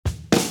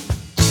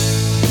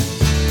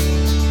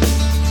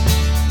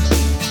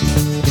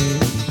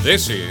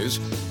This is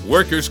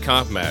Workers'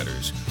 Comp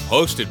Matters,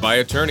 hosted by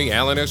attorney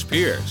Alan S.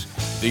 Pierce,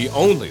 the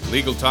only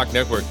legal talk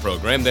network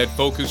program that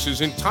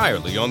focuses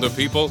entirely on the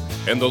people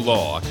and the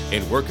law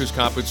in workers'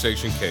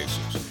 compensation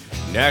cases.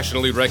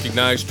 Nationally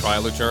recognized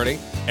trial attorney,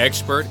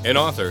 expert, and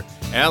author,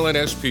 Alan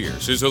S.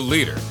 Pierce is a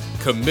leader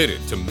committed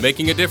to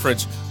making a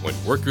difference when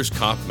workers'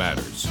 comp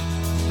matters.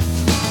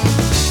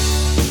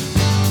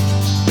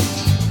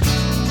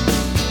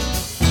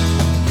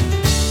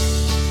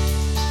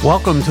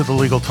 Welcome to the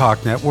Legal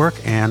Talk Network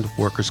and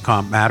Workers'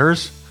 Comp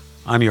Matters.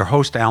 I'm your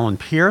host, Alan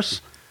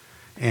Pierce,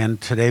 and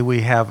today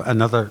we have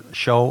another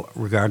show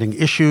regarding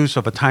issues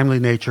of a timely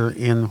nature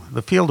in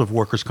the field of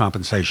workers'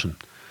 compensation.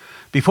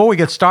 Before we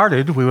get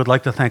started, we would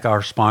like to thank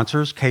our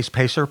sponsors,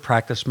 CasePacer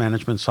Practice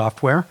Management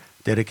Software,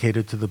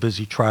 dedicated to the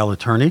busy trial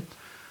attorney.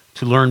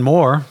 To learn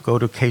more, go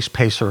to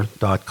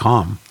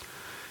casepacer.com.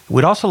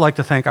 We'd also like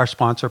to thank our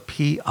sponsor,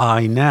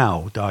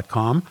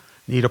 PINow.com.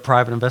 Need a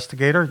private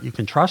investigator you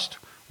can trust?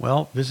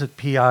 Well, visit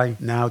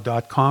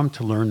PINow.com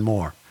to learn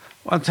more.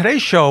 On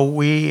today's show,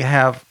 we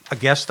have a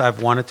guest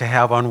I've wanted to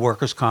have on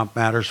Workers' Comp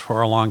Matters for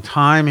a long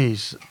time.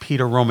 He's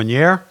Peter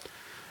Romanier.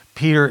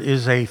 Peter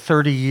is a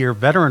 30-year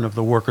veteran of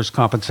the workers'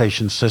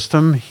 compensation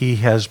system. He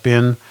has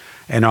been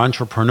an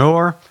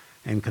entrepreneur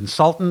and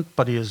consultant,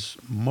 but he is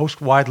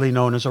most widely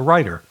known as a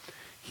writer.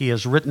 He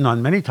has written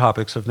on many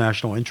topics of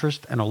national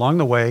interest, and along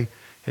the way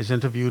has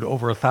interviewed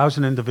over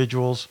 1,000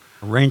 individuals,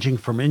 ranging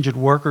from injured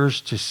workers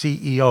to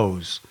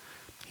CEOs.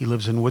 He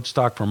lives in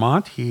Woodstock,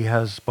 Vermont. He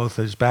has both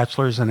his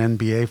bachelor's and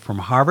MBA from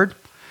Harvard.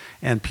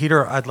 And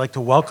Peter, I'd like to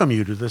welcome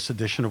you to this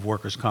edition of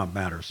Workers' Comp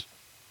Matters.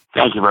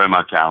 Thank you very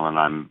much, Alan.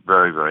 I'm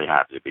very, very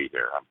happy to be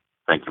here.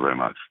 Thank you very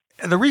much.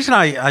 The reason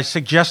I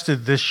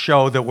suggested this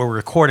show that we're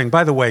recording,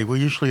 by the way, we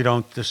usually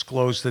don't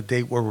disclose the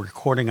date we're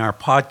recording our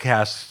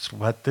podcasts,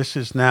 but this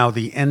is now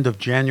the end of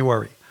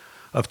January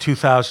of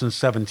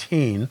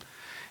 2017.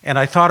 And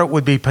I thought it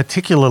would be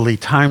particularly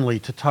timely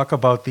to talk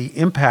about the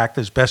impact,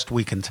 as best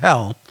we can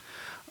tell,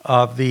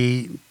 of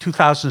the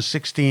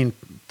 2016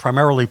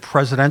 primarily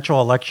presidential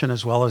election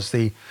as well as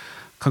the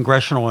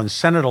congressional and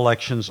Senate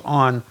elections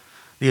on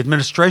the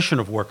administration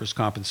of workers'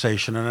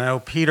 compensation. And I know,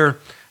 Peter,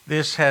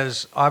 this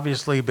has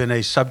obviously been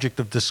a subject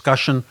of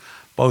discussion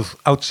both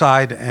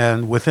outside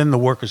and within the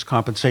workers'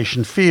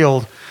 compensation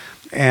field.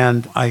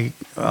 And I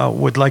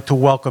would like to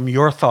welcome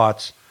your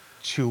thoughts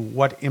to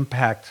what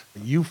impact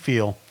you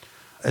feel,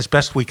 as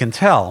best we can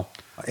tell,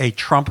 a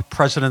Trump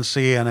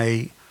presidency and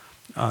a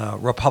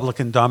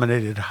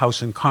Republican-dominated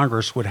House and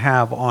Congress would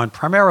have on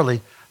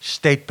primarily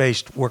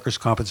state-based workers'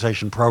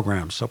 compensation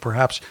programs. So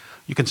perhaps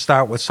you can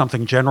start with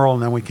something general,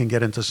 and then we can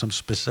get into some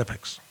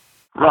specifics.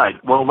 Right.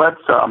 Well,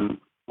 that's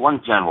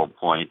one general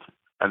point,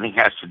 I think,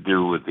 has to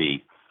do with the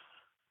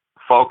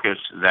focus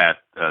that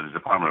the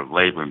Department of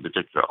Labor, in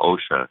particular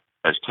OSHA,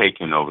 has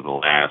taken over the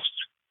last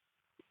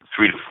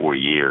 3 to 4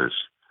 years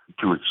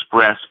to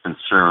express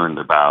concern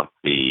about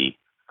the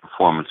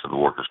performance of the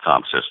workers'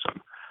 comp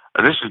system.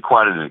 This is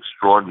quite an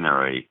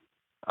extraordinary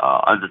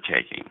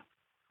undertaking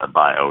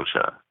by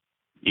OSHA.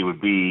 It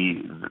would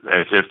be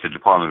as if the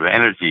Department of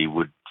Energy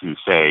would to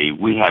say,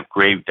 we have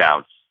grave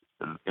doubts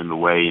in the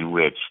way in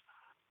which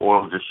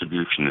oil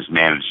distribution is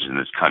managed in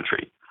this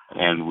country,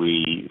 and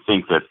we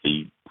think that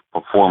the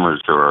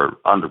performers are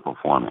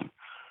underperforming.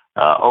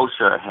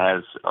 OSHA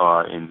has,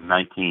 in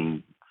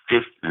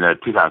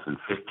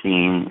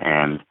 2015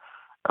 and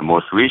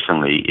most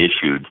recently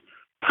issued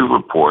 2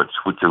 reports,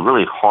 which are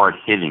really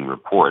hard-hitting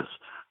reports,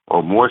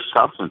 or more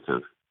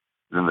substantive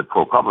than the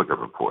ProPublica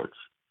reports.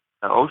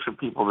 The OSHA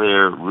people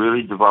there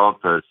really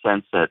developed a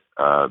sense that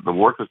the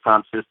workers'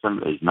 comp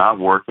system is not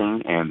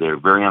working, and they're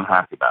very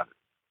unhappy about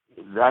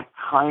it. That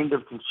kind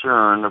of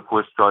concern, of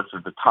course, starts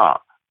at the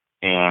top.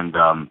 And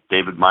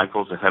David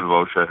Michaels, the head of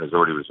OSHA, has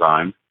already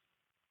resigned.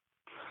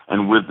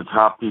 And with the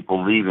top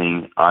people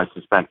leaving, I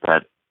suspect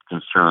that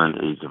concern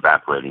is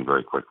evaporating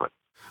very quickly.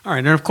 All right.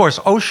 And of course,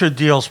 OSHA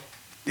deals,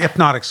 if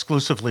not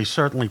exclusively,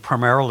 certainly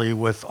primarily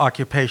with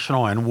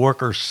occupational and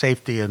worker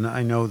safety. And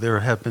I know there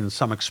have been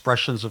some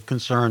expressions of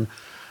concern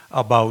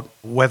about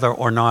whether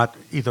or not,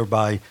 either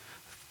by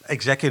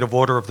executive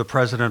order of the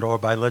president or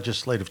by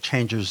legislative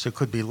changes, there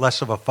could be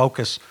less of a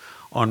focus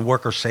on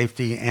worker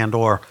safety and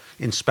or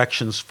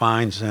inspections,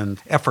 fines,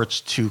 and efforts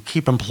to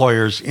keep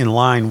employers in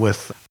line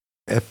with,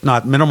 if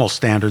not minimal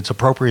standards,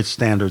 appropriate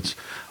standards.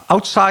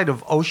 Outside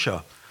of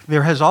OSHA,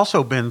 there has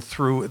also been,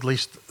 through at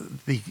least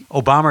the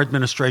Obama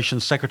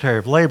administration's Secretary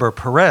of Labor,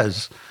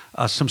 Perez,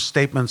 some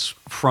statements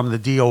from the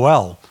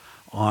DOL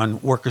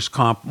on workers'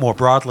 comp more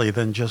broadly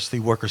than just the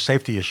worker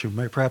safety issue.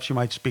 Perhaps you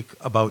might speak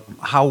about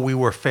how we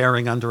were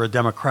faring under a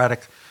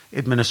Democratic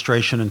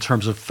administration in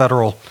terms of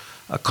federal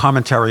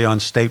commentary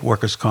on state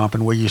workers' comp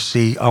and where you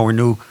see our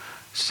new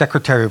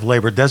Secretary of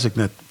Labor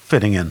designate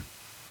fitting in.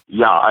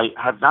 Yeah, I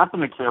have not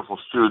been a careful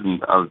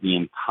student of the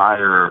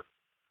entire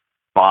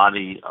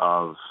body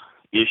of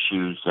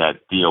issues that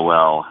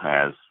DOL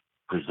has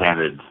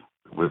presented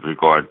with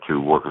regard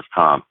to workers'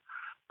 comp.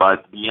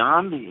 But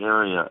beyond the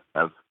area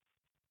of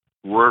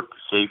work,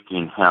 safety,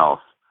 and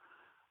health,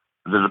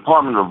 the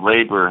Department of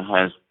Labor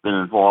has been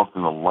involved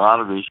in a lot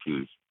of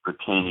issues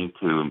pertaining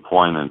to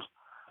employment,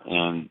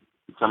 and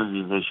some of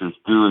these issues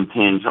do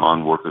impinge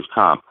on workers'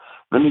 comp.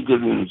 Let me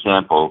give you an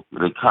example,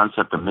 the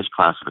concept of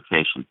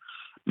misclassification.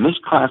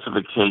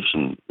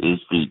 Misclassification is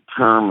the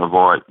term of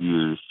art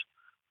used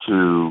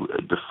to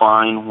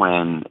define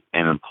when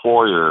an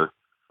employer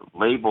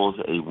labels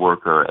a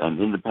worker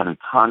an independent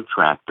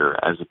contractor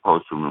as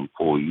opposed to an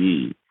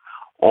employee.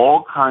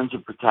 All kinds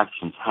of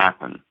protections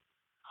happen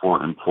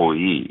for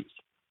employees.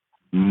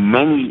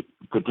 Many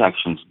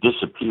protections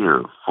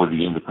disappear for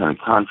the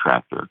independent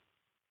contractor,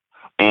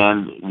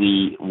 and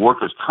the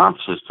workers' comp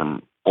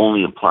system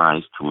only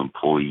applies to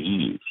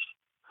employees.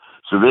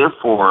 So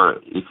therefore,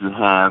 if you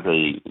have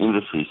an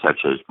industry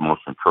such as,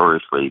 most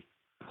notoriously,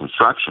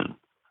 construction,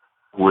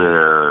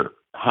 where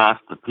half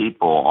the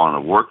people on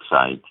a work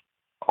site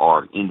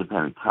are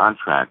independent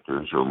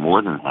contractors, or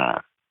more than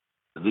half,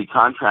 the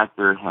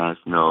contractor has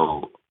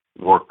no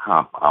work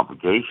comp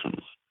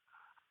obligations.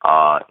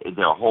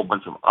 There are a whole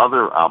bunch of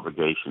other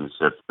obligations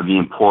that the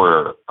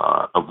employer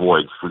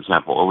avoids, for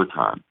example,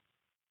 overtime.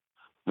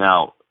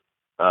 Now,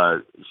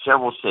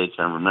 several states,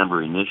 I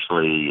remember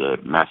initially,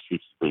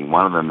 Massachusetts being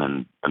one of them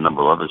and a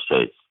number of other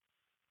states,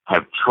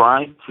 have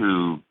tried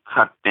to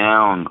cut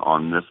down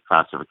on this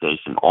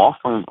classification,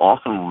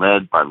 often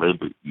led by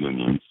labor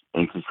unions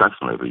and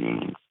construction labor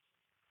unions,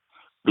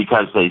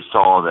 because they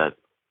saw that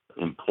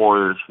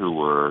employers who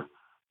were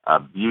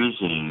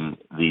abusing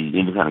the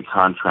independent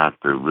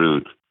contractor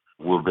route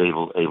were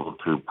able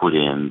to put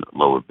in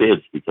lower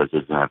bids because they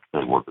didn't have to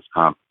pay workers'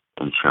 comp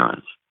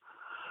insurance.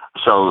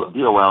 So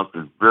DOL has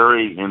been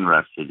very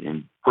interested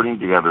in putting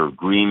together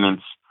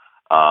agreements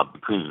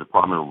between the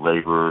Department of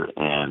Labor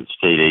and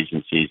state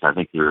agencies. I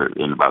think they're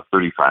in about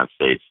 35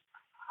 states.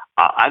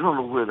 I don't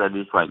know where that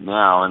is right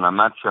now, and I'm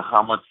not sure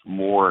how much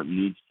more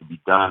needs to be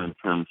done in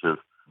terms of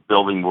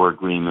building more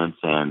agreements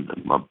and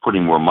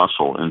putting more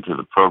muscle into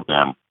the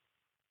program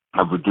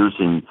of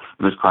reducing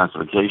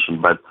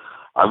misclassification. But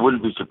I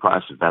wouldn't be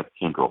surprised if that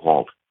came to a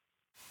halt.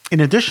 In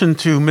addition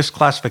to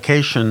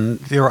misclassification,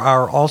 there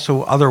are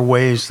also other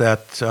ways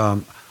that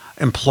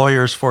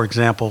employers, for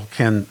example,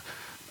 can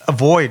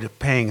avoid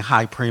paying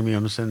high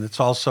premiums, and it's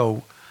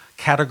also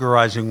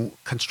categorizing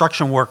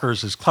construction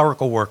workers as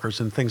clerical workers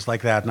and things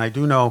like that. And I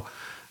do know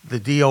the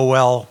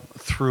DOL,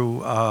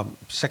 through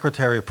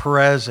Secretary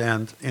Perez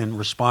and in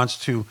response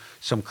to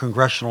some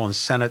congressional and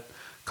Senate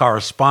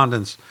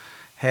correspondence,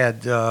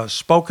 had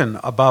spoken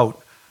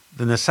about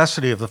the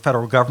necessity of the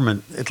federal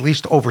government at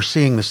least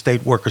overseeing the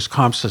state workers'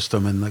 comp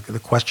system. And the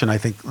question I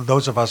think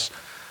those of us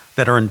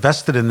that are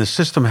invested in the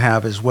system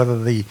have is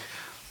whether the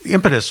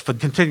impetus for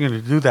continuing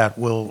to do that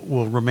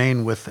will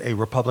remain with a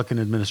Republican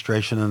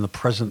administration and the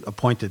present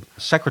appointed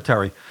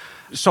secretary.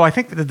 So I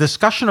think the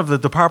discussion of the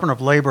Department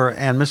of Labor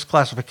and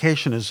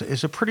misclassification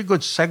is a pretty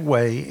good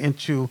segue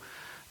into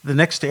the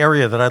next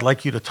area that I'd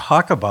like you to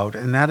talk about,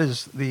 and that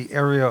is the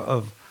area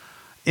of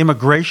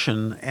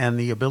immigration and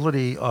the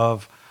ability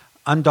of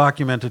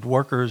undocumented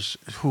workers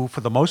who,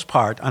 for the most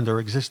part, under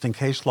existing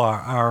case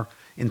law, are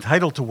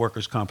entitled to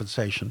workers'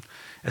 compensation,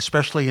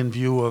 especially in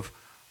view of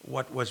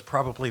what was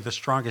probably the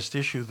strongest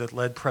issue that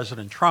led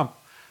President Trump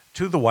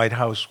to the White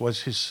House,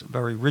 was his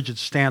very rigid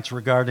stance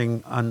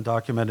regarding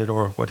undocumented,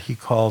 or what he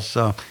calls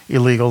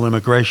illegal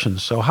immigration.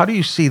 So how do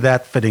you see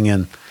that fitting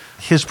in,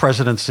 his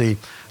presidency,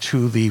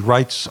 to the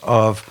rights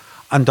of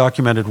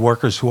undocumented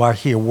workers who are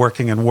here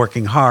working and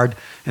working hard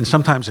and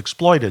sometimes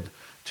exploited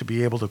to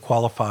be able to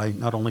qualify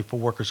not only for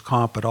workers'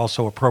 comp, but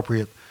also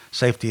appropriate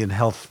safety and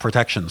health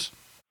protections?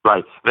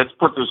 Right. Let's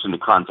put this into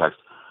context.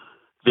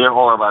 There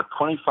are about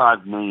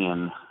 25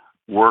 million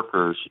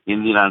workers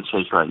in the United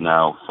States right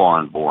now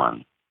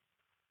foreign-born.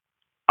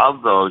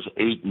 Of those,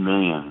 8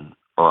 million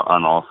are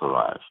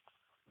unauthorized.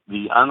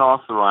 The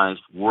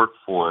unauthorized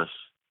workforce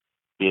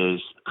is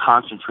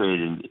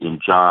concentrated in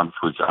jobs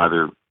which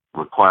either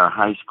require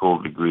high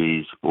school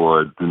degrees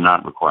or do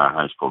not require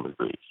high school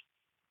degrees.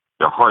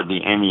 There are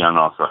hardly any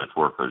unauthorized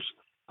workers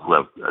who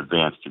have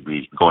advanced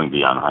degrees going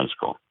beyond high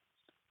school.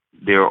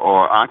 There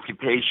are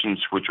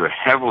occupations which are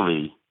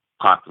heavily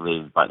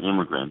populated by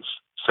immigrants,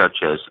 such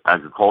as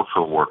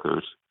agricultural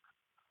workers,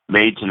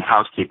 maids and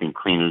housekeeping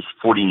cleaners.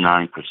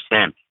 49%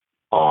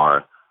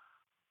 are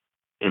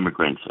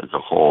immigrants as a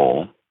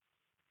whole.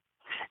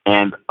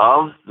 And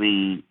of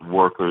the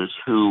workers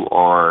who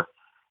are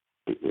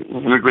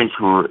immigrants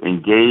who are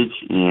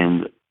engaged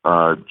in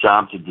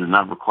jobs that do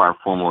not require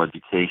formal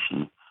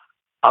education,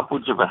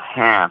 upwards of a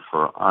half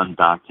are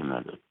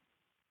undocumented.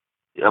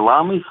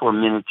 Allow me for a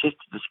minute just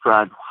to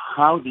describe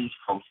how these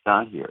folks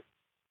got here.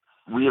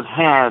 We have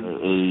had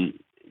a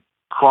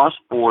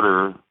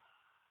cross-border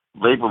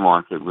labor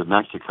market with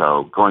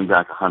Mexico going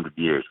back 100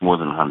 years, more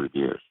than 100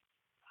 years.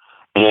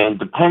 And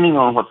depending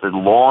on what the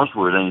laws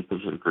were at any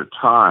particular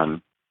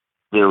time,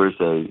 there was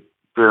a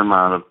fair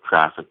amount of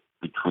traffic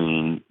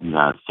between the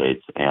United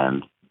States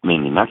and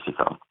mainly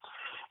Mexico.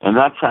 And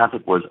that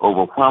traffic was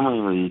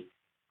overwhelmingly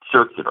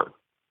circular.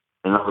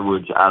 In other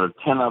words, out of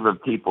 10 other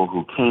people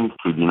who came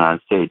to the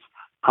United States,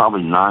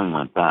 probably 9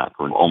 went back,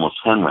 or almost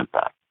 10 went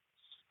back.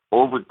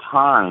 over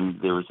time,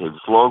 there was a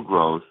slow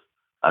growth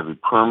of a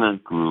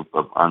permanent group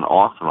of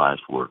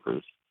unauthorized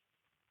workers.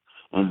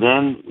 And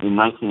then in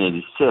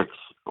 1986,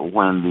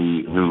 when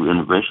the new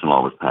immigration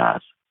law was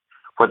passed,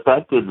 what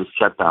that did was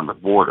shut down the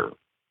border.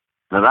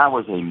 Now, that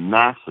was a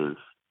massive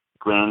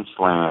grand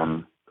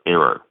slam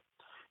error,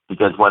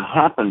 because what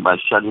happened by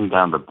shutting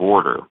down the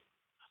border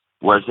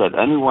was that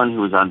anyone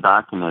who was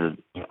undocumented,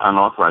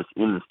 unauthorized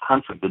in this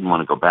country didn't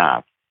want to go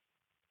back.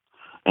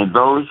 And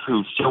those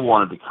who still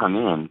wanted to come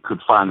in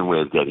could find a way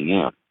of getting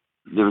in.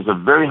 There was a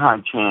very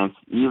high chance,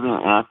 even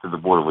after the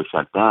border was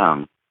shut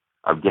down,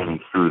 of getting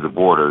through the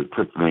border. It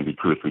took maybe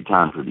 2 or 3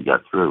 times that he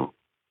got through.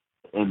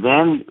 And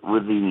then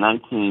with the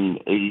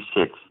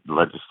 1986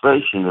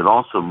 legislation, it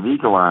also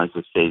legalized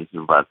the status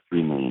of about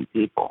 3 million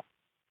people.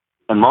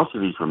 And most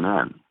of these were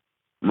men.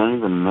 Many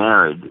of them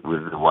married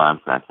with their wives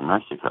back in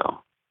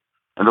Mexico.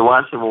 And the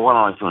wife said, well, what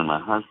am I doing with my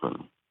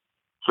husband?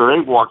 So they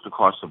walked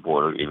across the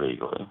border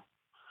illegally.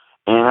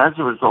 And as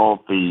a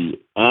result, the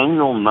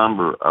annual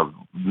number of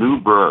new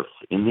births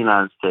in the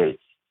United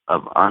States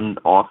of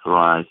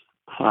unauthorized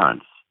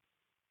parents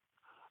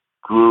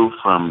grew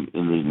from,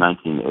 in the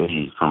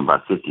 1980s, from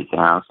about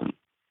 50,000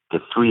 to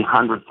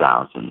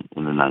 300,000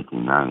 in the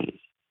 1990s.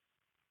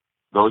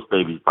 Those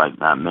babies,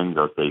 many of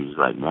those babies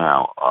right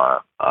now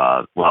are,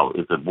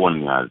 if they're born in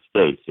the United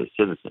States, they're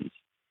citizens.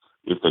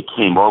 If they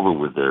came over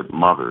with their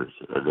mothers,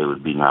 they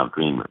would be now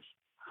dreamers.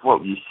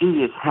 What you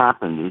see has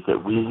happened is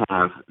that we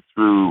have,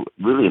 through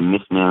really a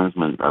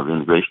mismanagement of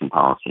immigration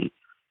policy,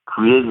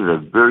 created a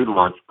very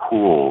large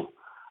pool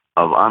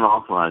of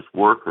unauthorized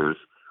workers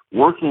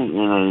working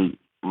in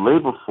a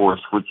labor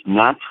force which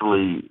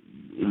naturally,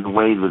 in the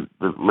way that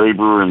the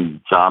labor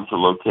and jobs are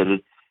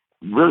located,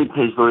 really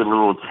pays very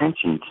little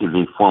attention to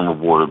the former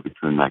border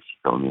between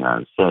Mexico and the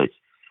United States.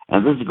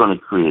 And this is going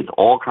to create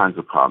all kinds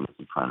of problems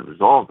in trying to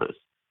resolve this.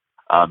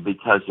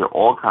 Because there are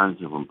all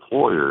kinds of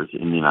employers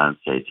in the United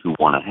States who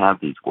want to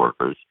have these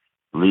workers,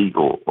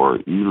 legal or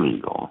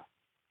illegal.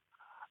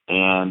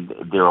 And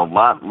they're a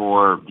lot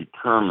more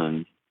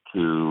determined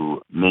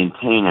to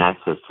maintain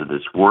access to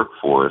this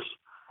workforce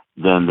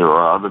than there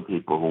are other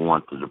people who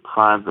want to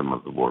deprive them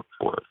of the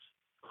workforce.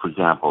 For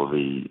example,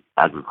 the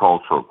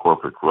agricultural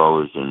corporate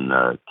growers in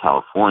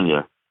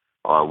California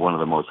are one of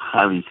the most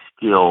highly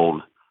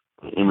skilled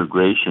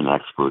immigration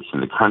experts in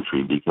the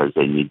country because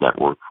they need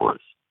that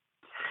workforce.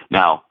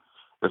 Now,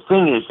 the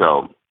thing is,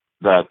 though,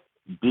 that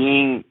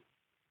being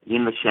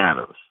in the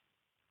shadows,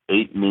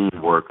 8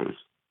 million workers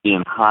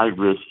in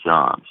high-risk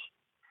jobs,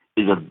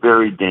 is a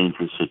very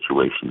dangerous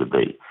situation to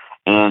be.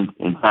 And,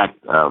 in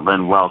fact,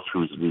 Len Welch,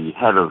 who's the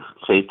head of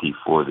safety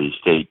for the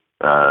state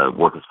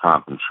workers'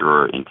 comp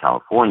insurer in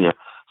California,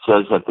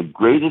 says that the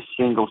greatest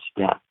single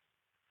step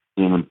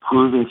in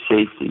improving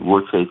safety,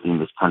 work safety in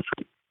this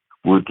country,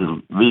 would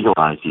to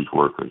legalize these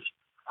workers,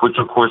 which,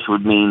 of course,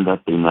 would mean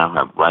that they now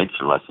have rights,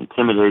 are less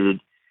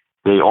intimidated.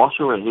 They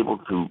also are able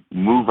to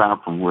move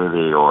out from where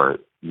they are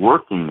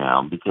working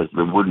now because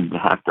they wouldn't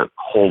have to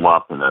hole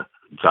up in a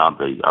job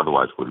they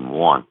otherwise wouldn't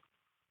want,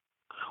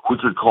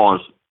 which would cause,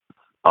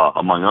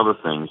 among other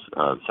things,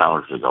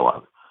 salaries to go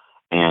up,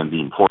 and the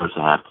employers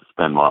to have to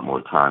spend a lot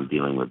more time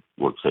dealing with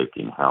work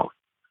safety and health.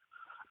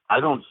 I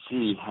don't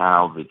see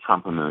how the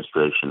Trump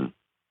administration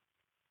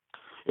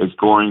is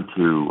going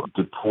to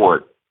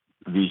deport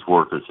these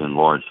workers in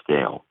large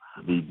scale.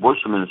 The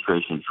Bush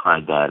administration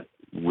tried that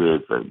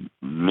with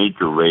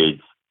major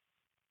raids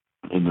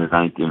in the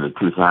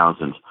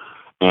 2000s,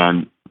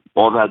 and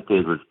all that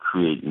did was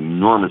create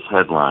enormous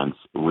headlines,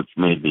 which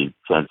made the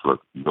Feds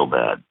look real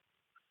bad.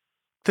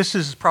 This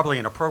is probably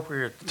an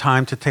appropriate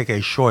time to take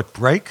a short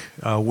break,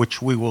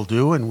 which we will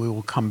do, and we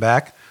will come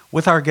back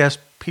with our guest,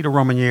 Peter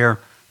Romanier,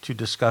 to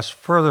discuss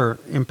further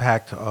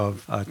impact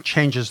of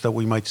changes that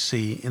we might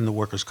see in the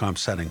workers' comp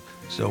setting.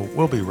 So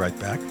we'll be right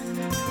back.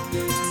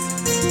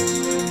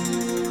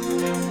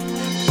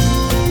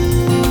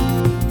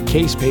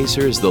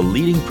 CasePacer is the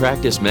leading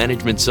practice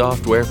management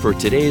software for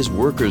today's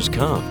workers'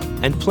 comp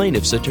and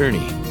plaintiff's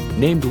attorney.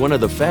 Named one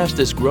of the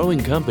fastest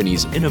growing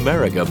companies in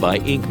America by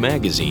Inc.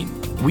 magazine,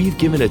 we've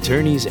given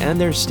attorneys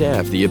and their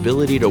staff the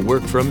ability to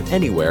work from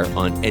anywhere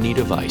on any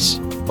device.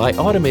 By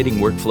automating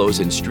workflows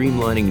and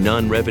streamlining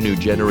non-revenue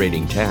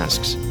generating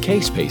tasks,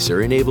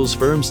 CasePacer enables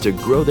firms to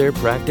grow their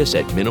practice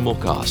at minimal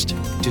cost.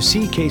 To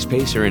see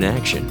CasePacer in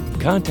action,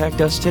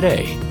 contact us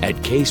today at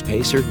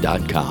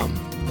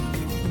casepacer.com.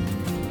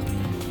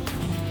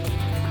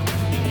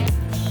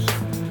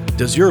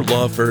 Does your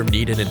law firm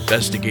need an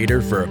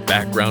investigator for a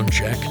background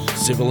check,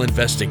 civil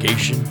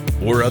investigation,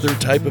 or other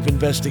type of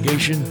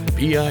investigation?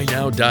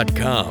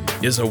 PINow.com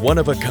is a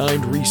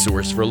one-of-a-kind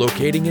resource for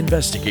locating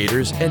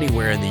investigators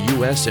anywhere in the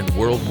U.S. and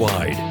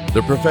worldwide.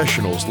 The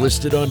professionals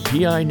listed on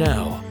PI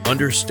Now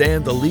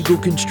understand the legal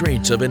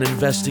constraints of an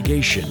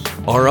investigation,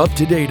 are up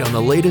to date on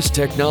the latest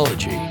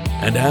technology,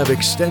 and have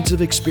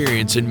extensive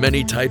experience in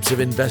many types of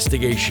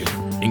investigation,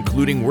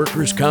 including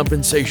workers'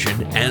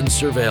 compensation and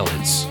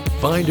surveillance.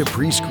 Find a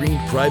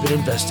pre-screened private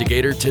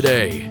investigator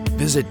today.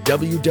 Visit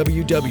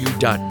www.pinow.com.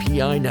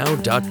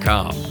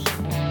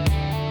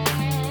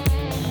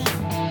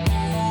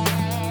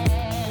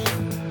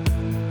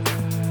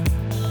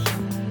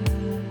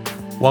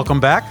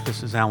 Welcome back.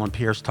 This is Alan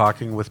Pierce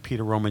talking with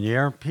Peter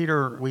Romanier.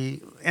 Peter,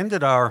 we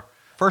ended our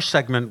first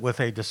segment with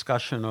a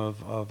discussion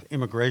of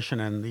immigration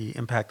and the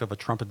impact of a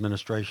Trump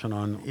administration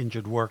on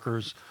injured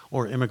workers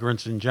or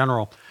immigrants in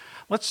general.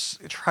 Let's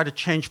try to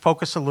change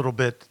focus a little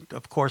bit.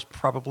 Of course,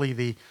 probably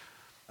the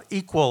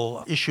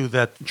equal issue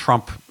that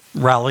Trump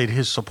rallied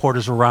his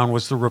supporters around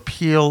was the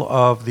repeal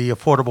of the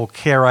Affordable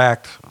Care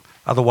Act,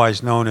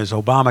 otherwise known as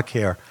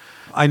Obamacare.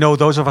 I know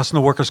those of us in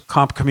the workers'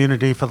 comp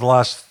community for the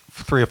last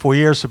 3 or 4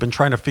 years have been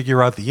trying to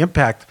figure out the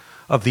impact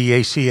of the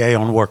ACA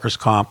on workers'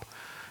 comp.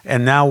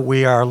 And now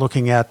we are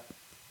looking at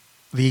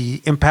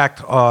the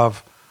impact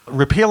of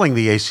repealing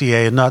the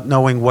ACA and not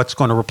knowing what's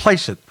going to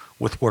replace it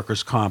with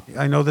workers' comp.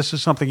 I know this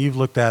is something you've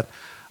looked at.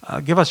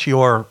 Give us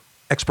your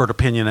expert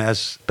opinion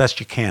as best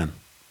you can.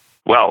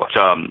 Well, it's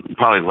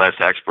probably less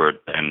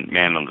expert than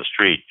man on the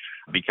street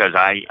because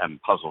I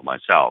am puzzled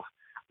myself.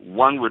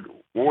 One would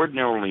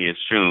ordinarily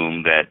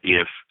assume that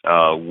if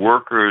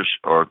workers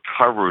are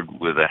covered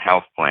with a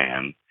health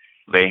plan,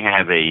 they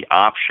have an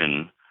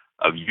option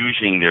of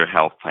using their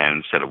health plan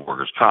instead of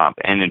workers' comp.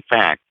 And in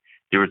fact,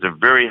 there is a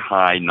very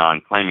high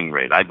non-claiming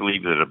rate. I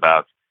believe that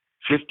about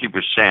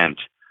 50%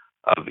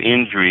 of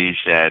injuries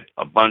that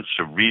a bunch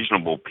of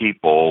reasonable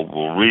people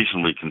will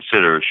reasonably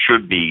consider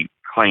should be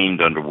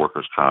claimed under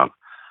workers' comp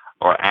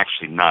are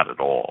actually not at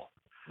all.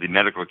 The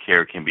medical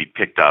care can be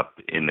picked up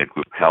in the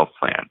group health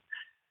plan.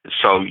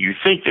 So you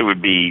think there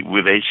would be,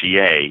 with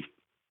ACA,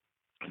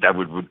 that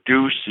would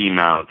reduce the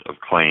amount of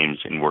claims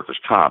in workers'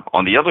 comp.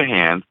 On the other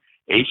hand,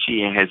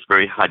 ACA has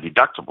very high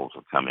deductibles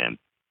that come in.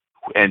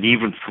 And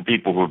even for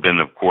people who have been,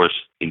 of course,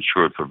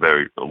 insured for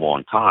a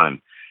long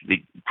time,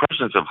 the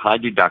presence of high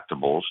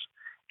deductibles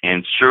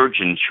and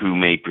surgeons who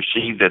may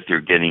perceive that they're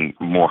getting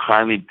more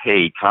highly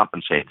paid,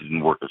 compensated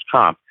in workers'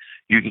 comp,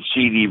 you can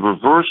see the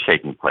reverse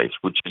taking place,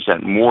 which is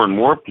that more and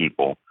more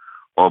people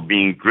are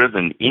being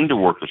driven into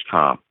workers'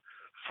 comp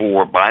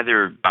by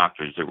their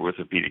doctors, their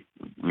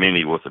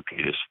mainly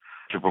orthopedists,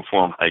 to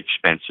perform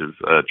expensive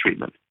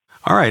treatment.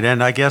 All right,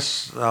 and I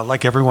guess,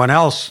 like everyone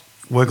else,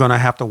 we're going to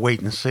have to wait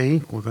and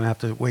see. We're going to have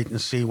to wait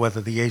and see whether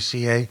the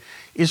ACA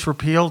is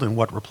repealed and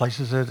what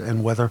replaces it,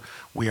 and whether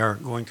we are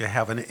going to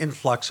have an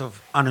influx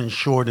of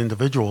uninsured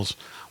individuals,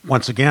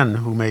 once again,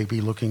 who may be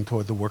looking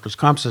toward the workers'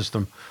 comp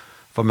system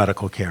for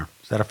medical care.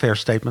 Is that a fair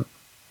statement?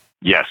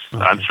 Yes,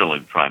 okay. I'm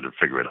certainly trying to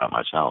figure it out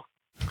myself.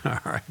 All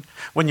right.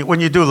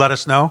 When you do, let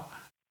us know.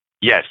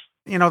 Yes.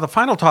 You know, the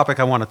final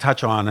topic I want to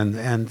touch on,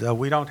 and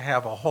we don't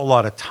have a whole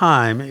lot of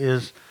time,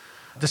 is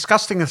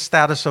discussing the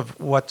status of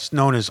what's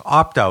known as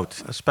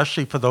opt-out,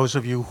 especially for those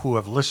of you who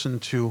have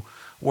listened to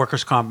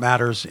Workers' Comp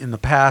Matters in the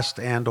past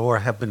and or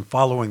have been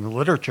following the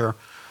literature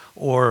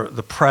or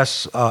the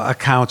press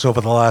accounts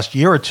over the last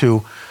year or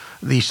two.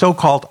 The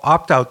so-called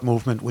opt-out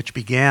movement, which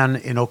began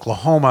in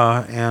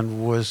Oklahoma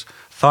and was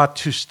thought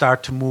to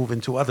start to move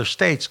into other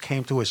states,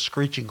 came to a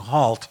screeching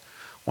halt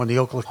when the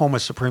Oklahoma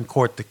Supreme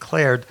Court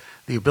declared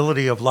the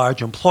ability of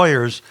large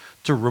employers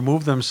to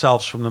remove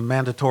themselves from the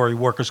mandatory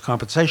workers'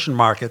 compensation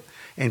market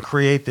and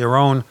create their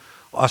own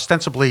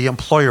ostensibly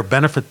employer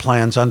benefit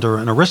plans under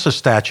an ERISA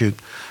statute.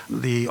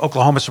 The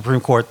Oklahoma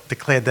Supreme Court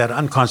declared that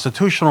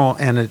unconstitutional,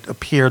 and it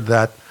appeared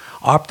that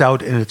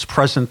opt-out in its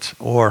present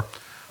or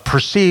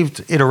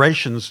perceived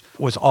iterations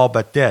was all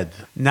but dead.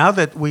 Now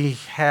that we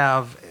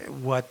have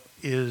what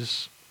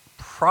is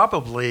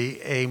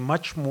probably a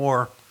much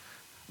more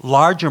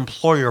large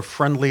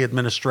employer-friendly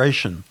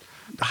administration,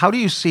 how do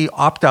you see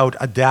opt-out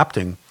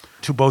adapting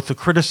to both the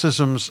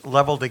criticisms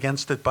leveled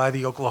against it by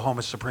the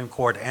Oklahoma Supreme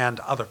Court and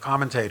other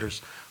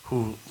commentators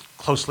who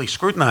closely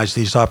scrutinize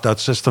these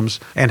opt-out systems,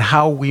 and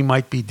how we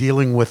might be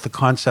dealing with the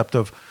concept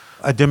of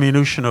a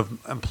diminution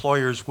of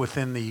employers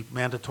within the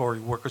mandatory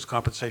workers'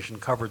 compensation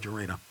coverage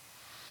arena?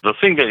 The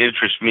thing that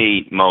interests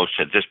me most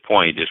at this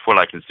point is what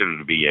I consider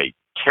to be a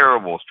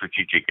terrible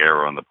strategic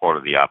error on the part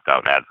of the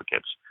opt-out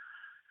advocates.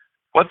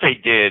 What they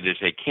did is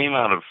they came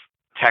out of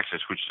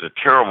Texas, which is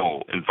a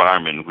terrible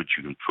environment in which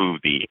you can prove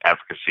the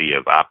efficacy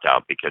of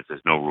opt-out because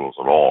there's no rules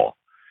at all,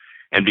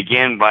 and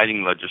began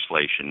writing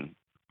legislation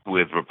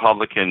with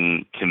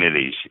Republican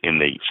committees in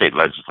the state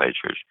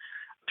legislatures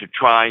to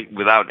try,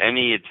 without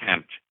any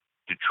attempt,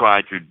 to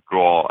try to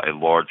draw a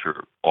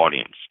larger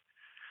audience.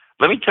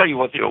 Let me tell you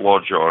what the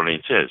larger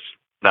audience is.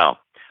 Now,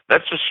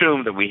 let's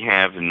assume that we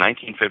have in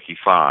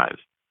 1955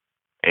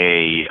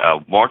 a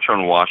march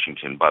on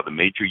Washington by the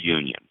major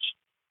unions,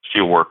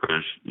 steel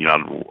workers,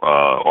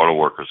 auto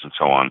workers, and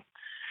so on.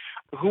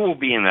 Who will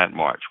be in that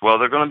march? Well,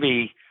 they're going to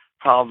be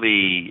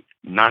probably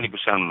 90% of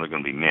them are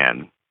going to be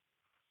men.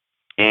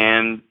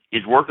 And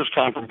is workers'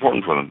 comp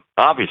important for them?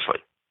 Obviously.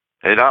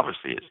 It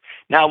obviously is.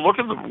 Now, look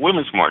at the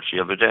women's march the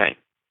other day.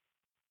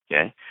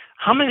 Okay?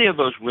 How many of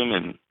those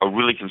women are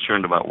really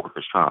concerned about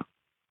workers' comp?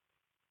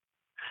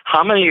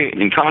 How many,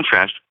 in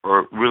contrast,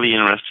 are really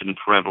interested in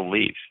parental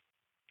leave?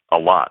 A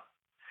lot.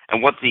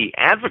 And what the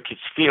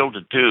advocates fail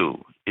to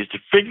do is to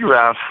figure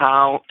out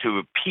how to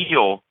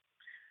appeal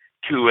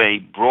to a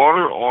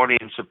broader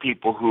audience of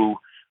people who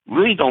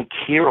really don't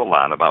care a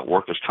lot about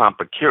workers' comp,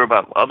 but care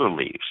about other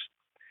leaves.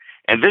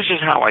 And this is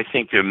how I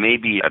think there may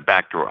be a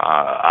backdoor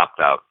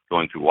opt-out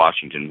going through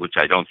Washington, which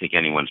I don't think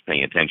anyone's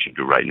paying attention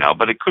to right now,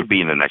 but it could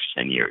be in the next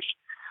 10 years,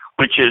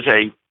 which is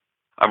a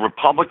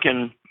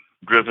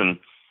Republican-driven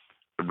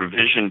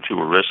revision to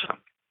ERISA,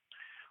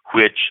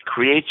 which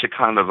creates a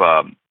kind of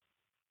a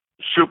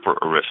super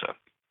ERISA.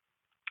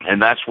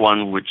 And that's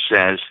one which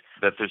says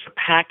that there's a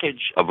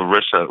package of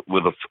ERISA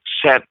with a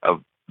set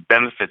of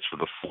benefits for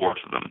the four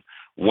of them.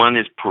 One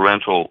is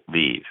parental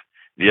leave.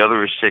 The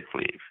other is sick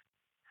leave.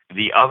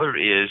 The other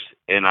is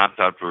an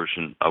opt-out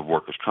version of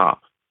workers' comp.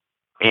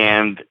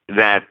 And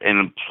that an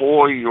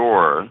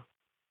employer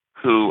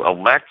who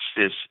elects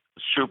this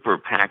super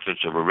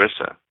package of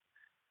ERISA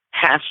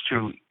has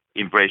to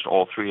embrace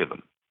all three of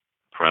them: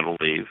 parental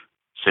leave,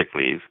 sick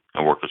leave,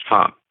 and workers'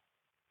 comp.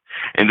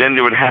 And then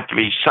there would have to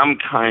be some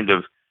kind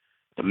of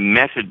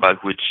method by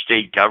which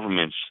state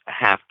governments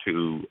have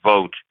to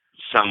vote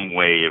some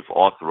way of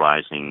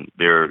authorizing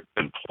their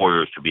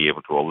employers to be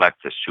able to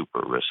elect this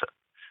super ERISA.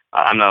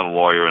 I'm not a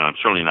lawyer, and I'm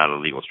certainly not a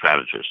legal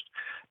strategist,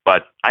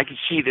 but I can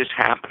see this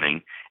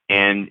happening.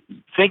 And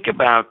think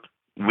about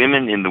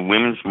women in the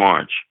Women's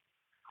March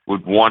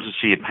would want to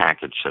see a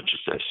package such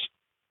as this.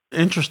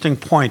 Interesting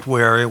point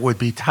where it would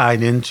be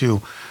tied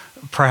into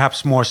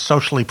perhaps more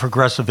socially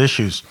progressive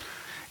issues.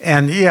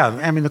 And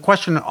the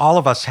question all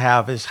of us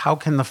have is, how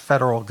can the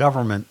federal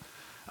government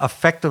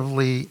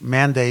effectively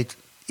mandate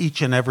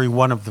each and every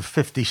one of the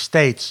 50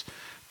 states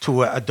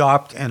to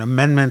adopt an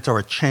amendment or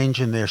a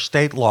change in their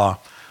state law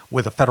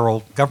where the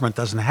federal government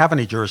doesn't have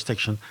any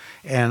jurisdiction?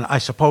 And I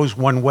suppose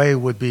one way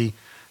would be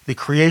the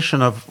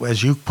creation of,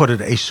 as you put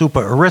it, a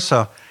super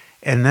ERISA,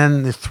 and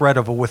then the threat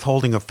of a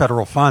withholding of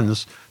federal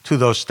funds to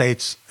those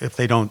states if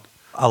they don't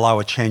allow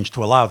a change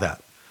to allow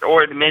that.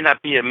 Or it may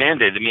not be a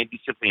mandate. It may be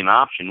simply an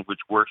option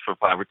which works for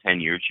 5 or 10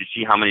 years. You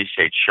see how many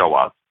states show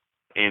up.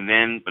 And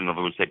then, in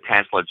other words, they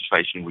pass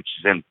legislation which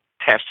is then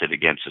tested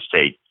against the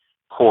state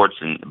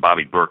courts. And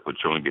Bobby Burke would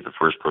certainly be the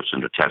first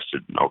person to test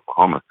it in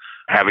Oklahoma.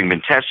 Having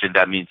been tested,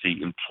 that means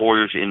the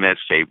employers in that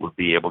state would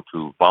be able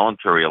to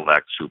voluntarily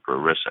elect super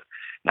ERISA.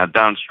 Now,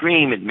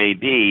 downstream, it may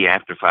be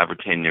after 5 or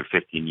 10 or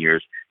 15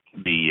 years,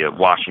 the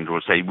Washington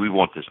will say, we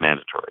want this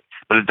mandatory.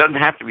 But it doesn't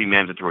have to be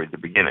mandatory at the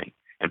beginning.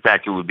 In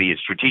fact, it would be a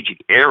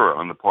strategic error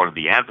on the part of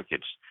the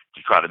advocates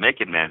to try to make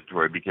it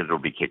mandatory because it will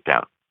be kicked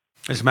out.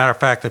 As a matter of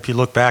fact, if you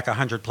look back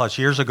 100 plus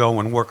years ago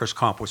when workers'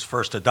 comp was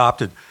first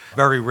adopted,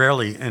 very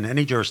rarely in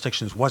any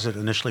jurisdictions was it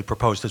initially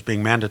proposed as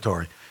being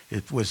mandatory.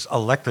 It was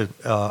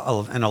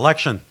an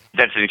election.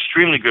 That's an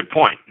extremely good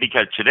point,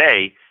 because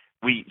today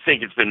we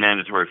think it's been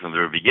mandatory from the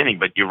very beginning,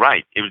 but you're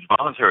right. It was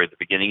voluntary at the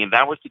beginning, and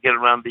that was to get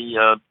around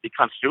the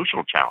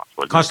constitutional challenge.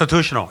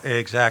 Constitutional,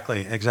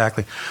 exactly.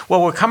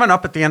 Well, we're coming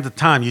up at the end of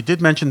time. You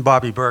did mention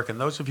Bobby Burke,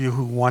 and those of you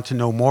who want to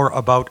know more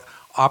about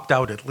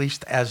opt-out, at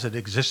least as it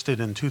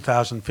existed in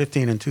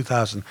 2015 and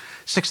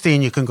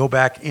 2016, you can go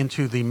back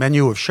into the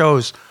menu of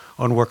shows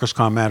on Workers'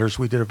 Comp Matters.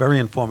 We did a very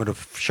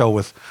informative show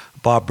with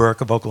Bob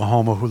Burke of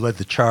Oklahoma, who led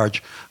the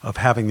charge of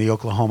having the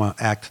Oklahoma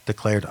Act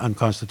declared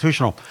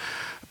unconstitutional.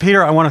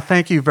 Peter, I want to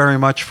thank you very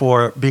much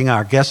for being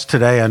our guest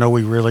today. I know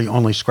we really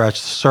only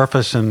scratched the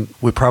surface, and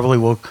we probably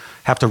will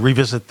have to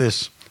revisit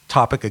this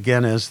topic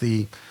again as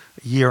the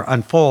year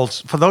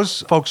unfolds. For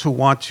those folks who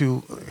want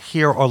to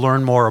hear or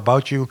learn more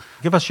about you,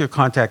 give us your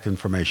contact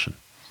information.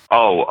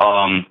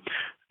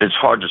 It's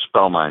hard to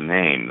spell my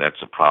name.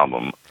 That's a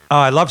problem. Oh,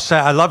 I love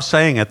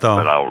saying it, though.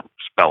 But I'll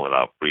spell it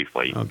out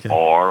briefly. Okay.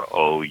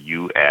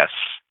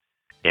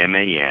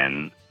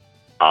 ROUSMANIERE.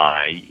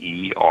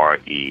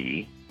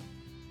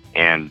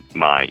 And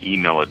my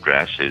email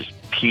address is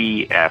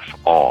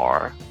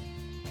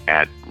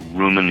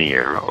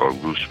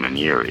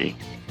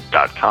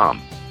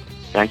pfr@Rumaniere.com.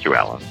 Thank you,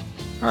 Alan.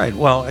 All right.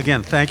 Well,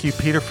 again, thank you,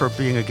 Peter, for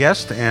being a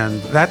guest. And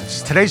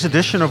that's today's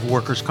edition of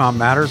Workers' Comp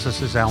Matters.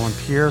 This is Alan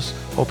Pierce,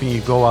 hoping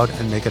you go out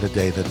and make it a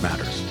day that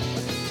matters.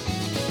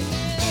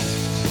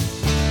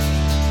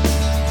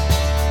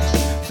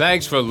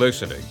 Thanks for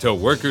listening to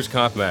Workers'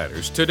 Comp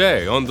Matters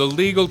today on the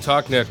Legal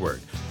Talk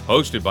Network,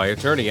 hosted by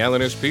attorney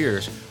Alan S.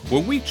 Pierce,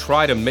 where we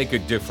try to make a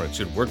difference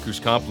in workers'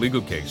 comp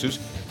legal cases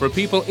for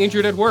people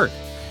injured at work.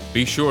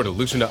 Be sure to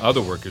listen to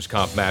other Workers'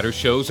 Comp Matters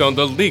shows on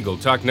the Legal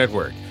Talk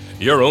Network,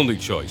 your only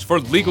choice for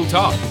legal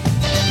talk.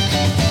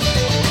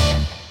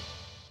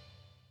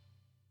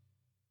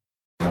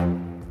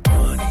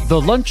 The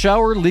Lunch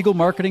Hour Legal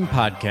Marketing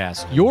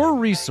Podcast, your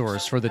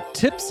resource for the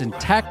tips and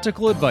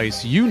tactical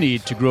advice you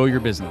need to grow your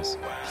business.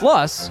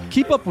 Plus,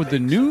 keep up with the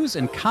news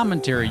and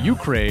commentary you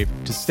crave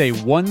to stay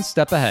one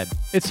step ahead.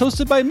 It's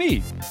hosted by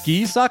me,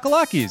 Guy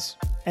Sakalakis.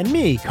 And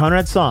me,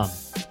 Conrad Som.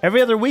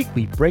 Every other week,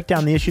 we break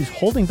down the issues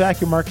holding back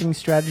your marketing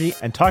strategy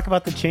and talk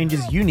about the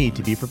changes you need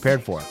to be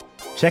prepared for.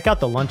 Check out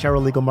the Lunch Hour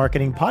Legal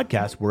Marketing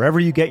Podcast wherever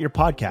you get your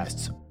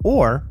podcasts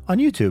or on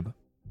YouTube.